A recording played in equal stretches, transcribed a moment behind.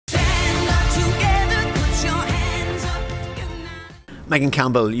Megan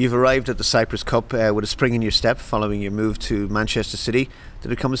Campbell, you've arrived at the Cyprus Cup with a spring in your step following your move to Manchester City.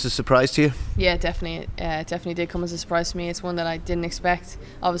 Did it come as a surprise to you? Yeah, definitely. It definitely did come as a surprise to me. It's one that I didn't expect.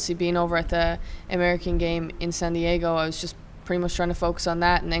 Obviously, being over at the American game in San Diego, I was just pretty much trying to focus on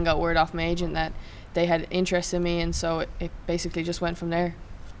that, and then got word off my agent that they had interest in me, and so it basically just went from there.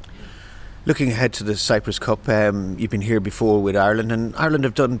 Looking ahead to the Cyprus Cup, you've been here before with Ireland, and Ireland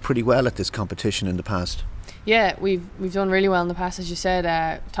have done pretty well at this competition in the past. Yeah, we've done really well in the past, as you said,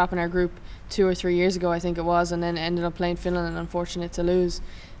 topping our group 2 or 3 years ago, I think it was, and then ended up playing Finland and unfortunate to lose.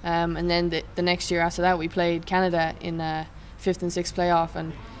 And then the next year after that, we played Canada in the 5th and 6th playoff,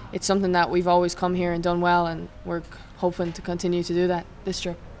 and it's something that we've always come here and done well, and we're hoping to continue to do that this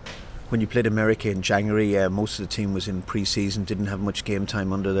trip. When you played America in January, most of the team was in pre-season, didn't have much game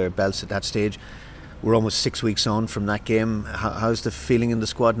time under their belts at that stage. We're almost 6 weeks on from that game. How's the feeling in the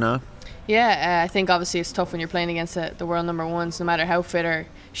squad now? Yeah, I think obviously it's tough when you're playing against the world number ones, no matter how fit or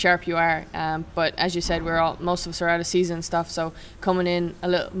sharp you are. But as you said, most of us are out of season and stuff, so coming in a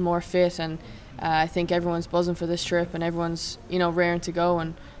little more fit, and I think everyone's buzzing for this trip, and everyone's raring to go,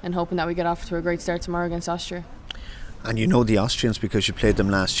 and hoping that we get off to a great start tomorrow against Austria. And you know the Austrians because you played them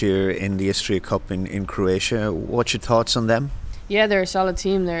last year in the Austria Cup in Croatia. What's your thoughts on them? Yeah, they're a solid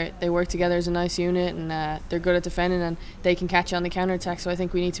team. They work together as a nice unit, and they're good at defending, and they can catch on the counter-attack. So I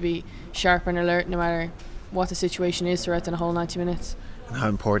think we need to be sharp and alert no matter what the situation is throughout the whole 90 minutes. And how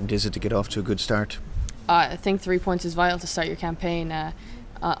important is it to get off to a good start? I think 3 points is vital to start your campaign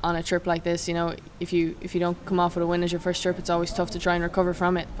on a trip like this. If you don't come off with a win as your first trip, it's always tough to try and recover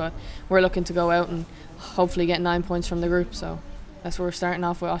from it. But we're looking to go out and hopefully get 9 points from the group. So that's where we're starting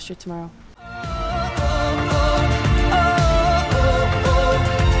off with Austria tomorrow.